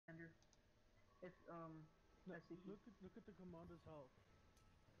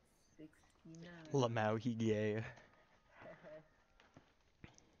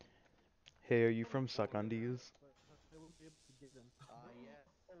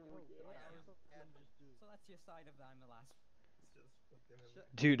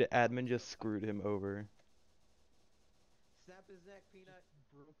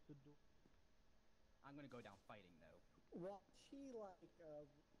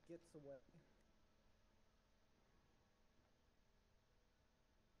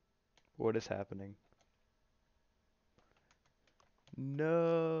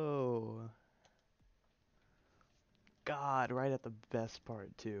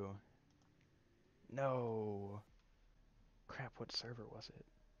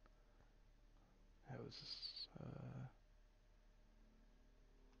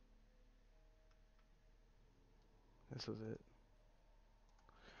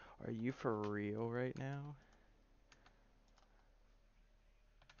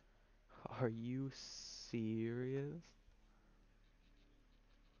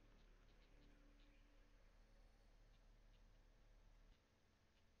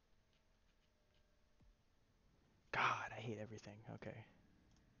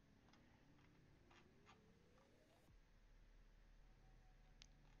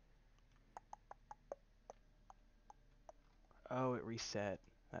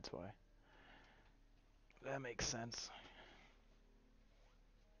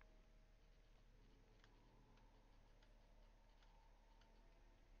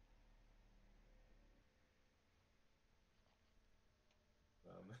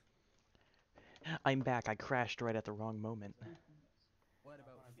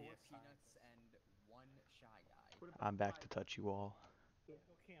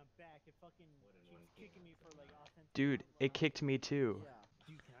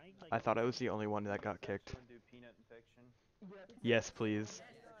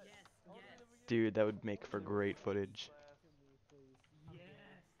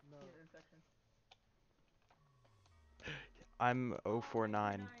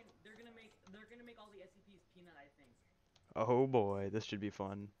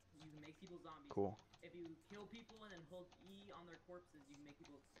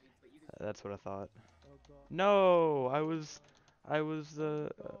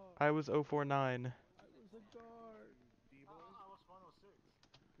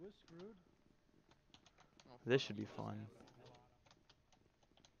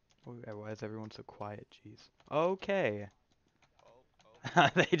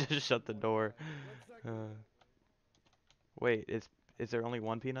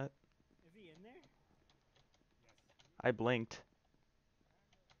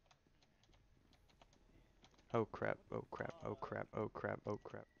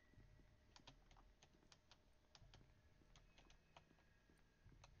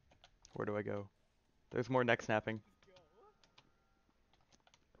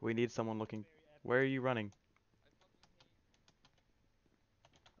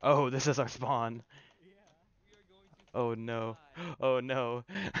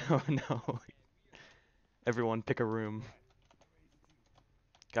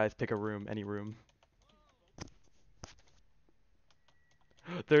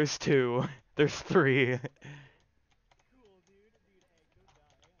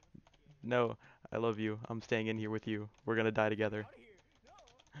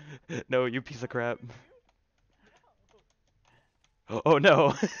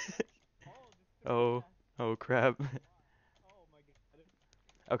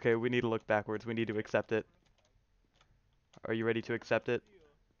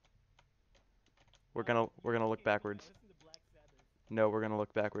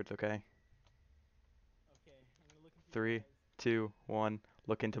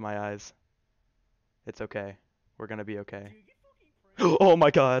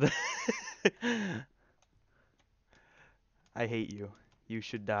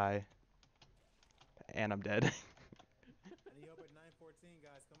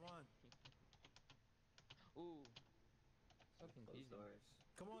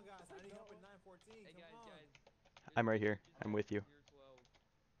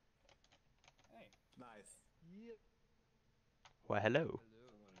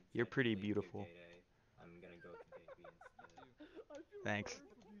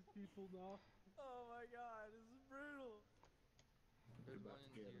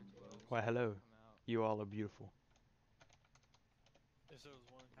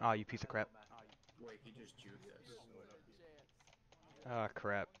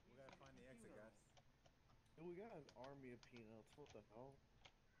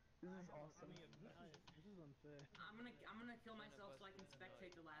This is awesome. Army of nuts. This is unfair. I'm gonna kill None of myself us so I can is a nut.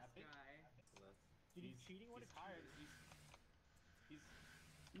 spectate the last Epic? guy. Dude, he's cheating? What He's a hired. cheater. He's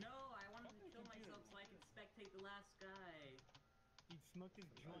No, I wanted Fuck to the kill computer. myself so I could spectate the last guy. He smoked his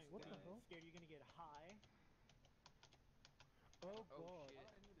The joint. last What the guy. hell? Scared you're gonna get high? Oh Oh god.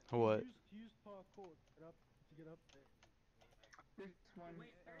 shit. What? He used parkour to get up there. There's one.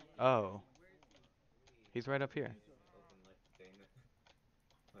 Wait, where is he? Oh. Where is he? He's right up here. Open like damn it.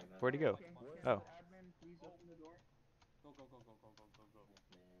 Wait, no. Where'd he go? Okay. Oh. Admin, please open the door. Go.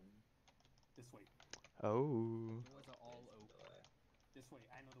 Man. This way. Oh. Doors are all open. This way.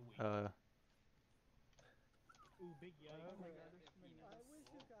 I know the way. Ooh, big Oh yikes. my god, there's so many. I wish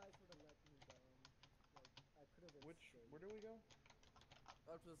you guys would have let me down. Like, I could have been safe. Where do we go?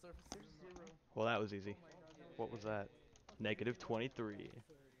 Up to the surface. There's 0. Well, that was easy. Oh my god, that What was that? Negative 23.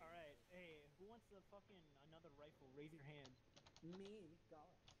 Alright, hey, who wants the fucking another rifle? Raise your hand. Me?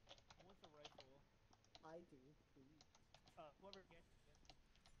 God. Who wants a rifle? I do, please. Whoever gets it.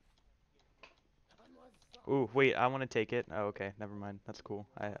 Unless Ooh, wait, I want to take it. Oh, okay, never mind. That's cool.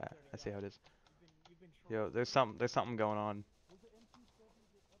 I see how it is. You've been Yo, trolling. there's something going on. Was the MP7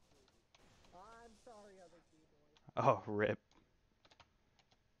 get upgraded? I'm sorry, other people. Oh, rip.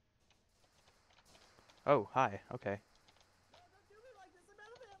 Oh, hi. Okay. No, don't do me like this. I'm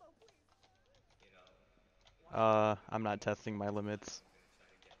out of ammo, please. I'm not testing my limits.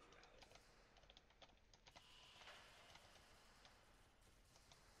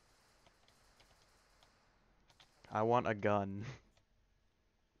 I want a gun.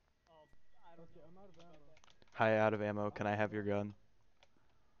 Oh, I don't know. I'm out of ammo. Hi, out of ammo. Can I have your gun?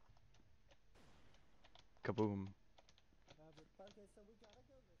 Kaboom. Okay, so we gotta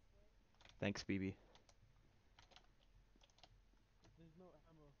go this way. Thanks, BB. There's no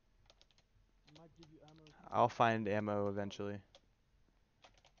ammo. I might give you ammo. I'll find ammo eventually.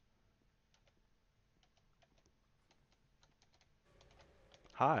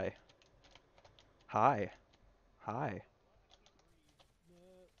 Hi. Hi. Hi.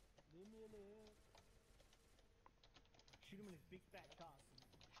 No, leave me alone. Shoot him in his big fat cock.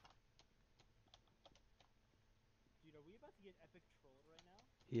 Dude, are we about to get epic trolled right now?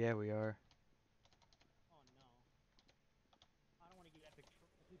 Yeah, we are. Oh no. I don't want to get epic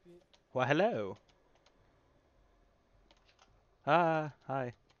trolled. Well, hello. Ah,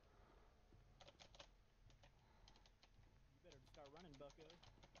 hi. You better start running, bucko.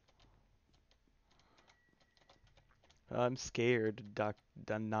 I'm scared,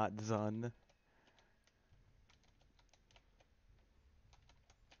 not Zun.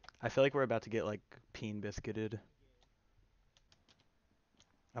 I feel like we're about to get, like, peen biscuited.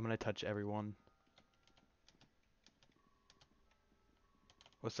 I'm gonna touch everyone.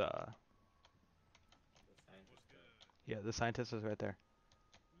 What's The scientist guy. Yeah, the scientist is right there.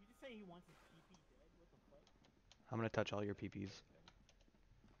 Did you just say he wants his PP dead? What the fuck? I'm gonna touch all your PPs.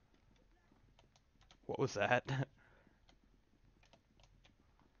 What was that?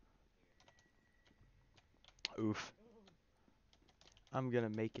 Oof. I'm gonna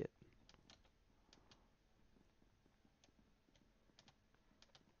make it.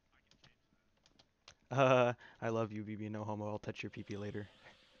 I love you, BB. No homo. I'll touch your PP later.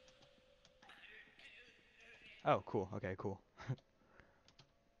 Oh, cool. Okay, cool.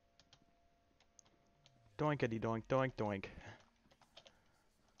 Doinkity doink doink doink.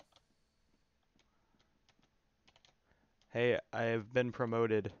 Hey, I have been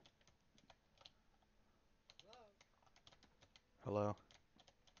promoted. Hello.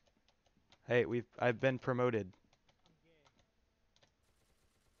 Hey, I've been promoted. I'm gay.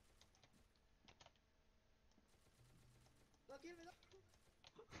 Look, give it up.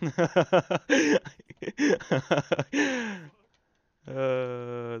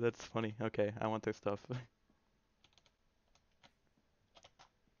 That's funny. Okay, I want their stuff.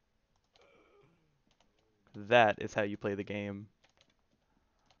 That is how you play the game.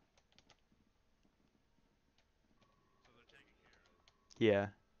 Yeah.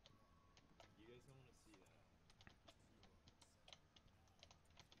 You guys don't want to see that.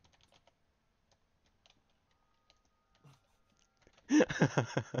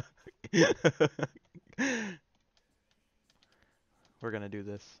 We're gonna do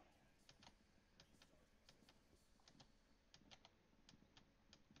this.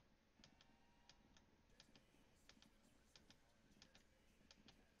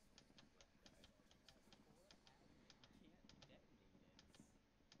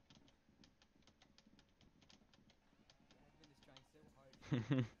 Admin is trying so hard.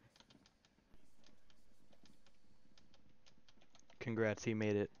 Congrats, he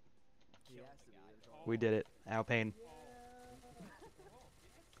made it. He has to be. We did it. Alpane. Yeah.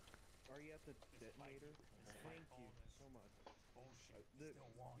 got the detonator? Thank you so much.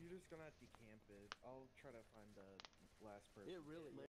 You're just gonna have to camp it. I'll try to find the last person. It really